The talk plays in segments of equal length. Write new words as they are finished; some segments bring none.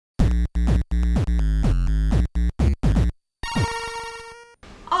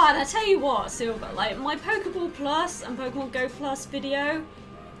and I tell you what, Silver, like my Pokeball Plus and Pokemon Go Plus video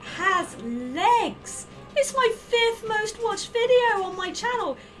has legs. It's my 5th most watched video on my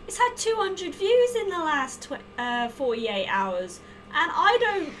channel. It's had 200 views in the last 48 hours. And I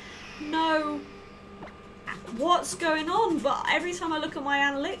don't know what's going on, but every time I look at my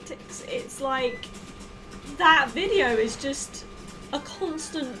analytics, it's like that video is just a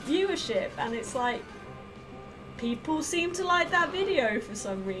constant viewership. And it's like, people seem to like that video for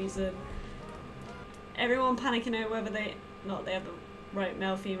some reason. Everyone panicking over whether they have the right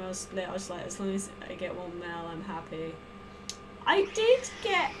male-female split. I was like, as long as I get one male, I'm happy. I did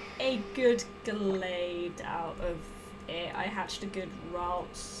get a good Glade out of it. I hatched a good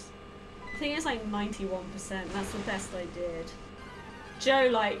Ralts. I think it's like 91%. That's the best I did. Joe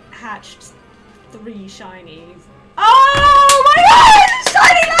like hatched 3 shinies. Oh my god!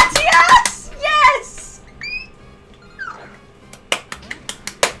 Shiny Latias! Yes!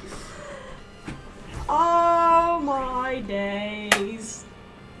 Oh my days.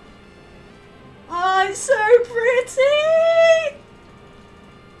 Oh, it's so pretty!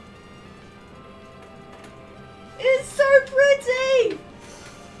 It's so pretty!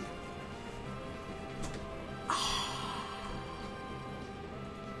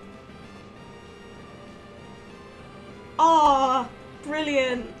 Oh,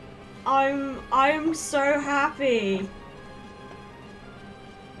 brilliant. I'm so happy.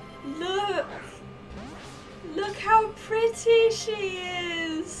 Look how pretty she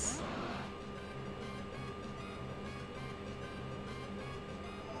is.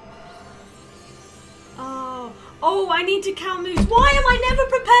 Oh, I need to count moves. Why am I never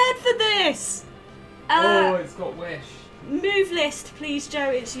prepared for this? Oh, it's got Wish. Move list, please, Joe.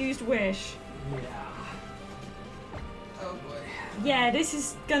 It's used Wish. Yeah. Oh boy. Yeah, this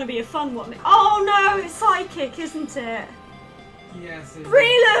is gonna be a fun one. Oh no, it's Psychic, isn't it? Yes.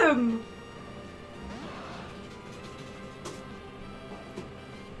 Breloom!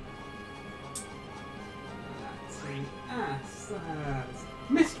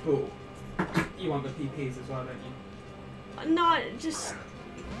 Mist Ball. You want the PPs as well, don't you? No, just...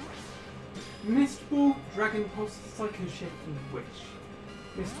 Mist Ball, Dragon Pulse, Psycho Shift, and Wish.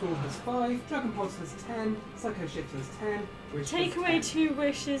 Mist Ball has 5, Dragon Pulse has 10, Psycho Shift has 10, Wish take has away 10. 2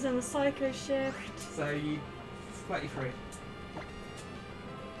 wishes and the Psycho Shift. So you... 33.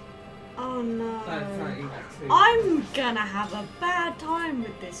 Oh no. 32. I'm gonna have a bad time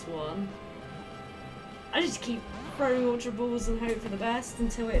with this one. I just keep throwing Ultra Balls and hope for the best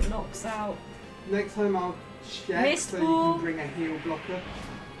until it knocks out. Next time I'll check Mist so Ball. you can bring a heal blocker.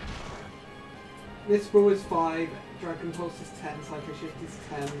 Mist Ball is 5, Dragon Pulse is 10, Psycho Shift is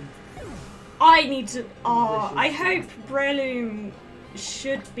 10. I need to... Oh, I hope Breloom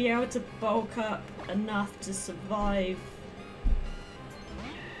should be able to bulk up enough to survive.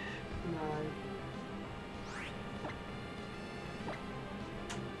 No.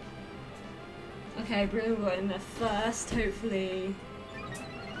 Okay, Breloom got in there first, hopefully.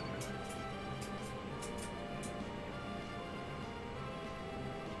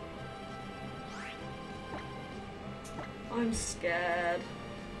 I'm scared.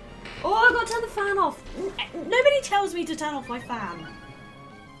 Oh, I got to turn the fan off. Nobody tells me to turn off my fan.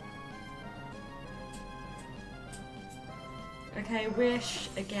 Okay, Wish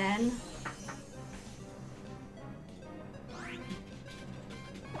again.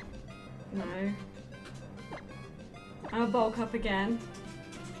 No. I'll bulk up again.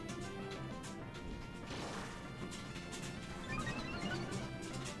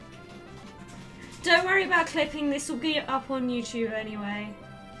 Don't worry about clipping, this will get up on YouTube anyway.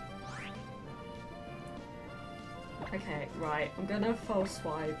 Okay, right, I'm gonna false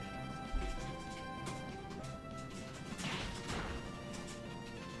swipe.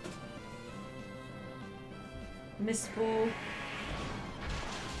 Mist Ball.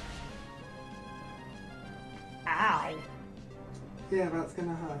 Ow. Yeah, that's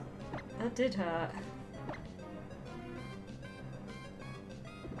gonna hurt. That did hurt.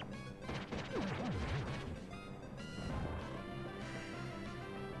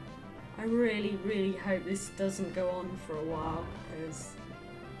 I really, really hope this doesn't go on for a while, because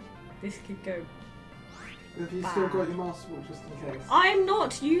this could go Have you bad. still got your Master Ball just in case? I'm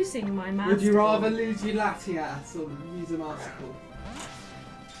not using my Master Would you Ball. rather lose your Latias or use a Master Ball?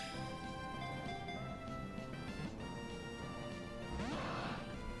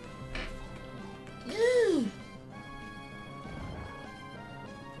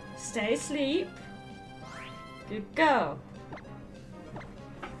 Stay asleep. Good go.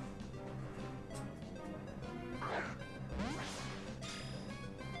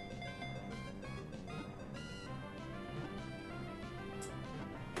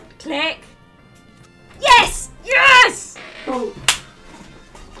 Click. Yes! Yes! Oh.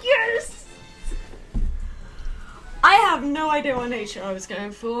 Yes! I have no idea what nature I was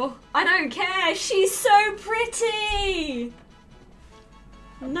going for. I don't care. She's so pretty.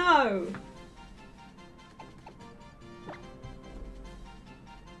 No.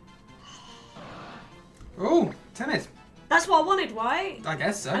 Oh, tennis. That's what I wanted, right? I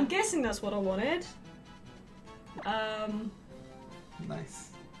guess so. I'm guessing that's what I wanted. Nice.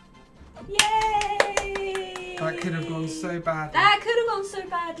 Yay! That could have gone so badly. That could have gone so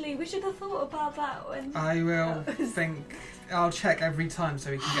badly. We should have thought about that when... I will think. I'll check every time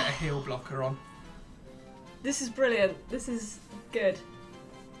so we can get a heal blocker on. This is brilliant. This is good.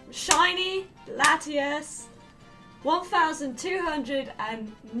 Shiny Latias.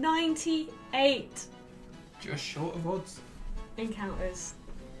 1,298 Just short of odds. encounters.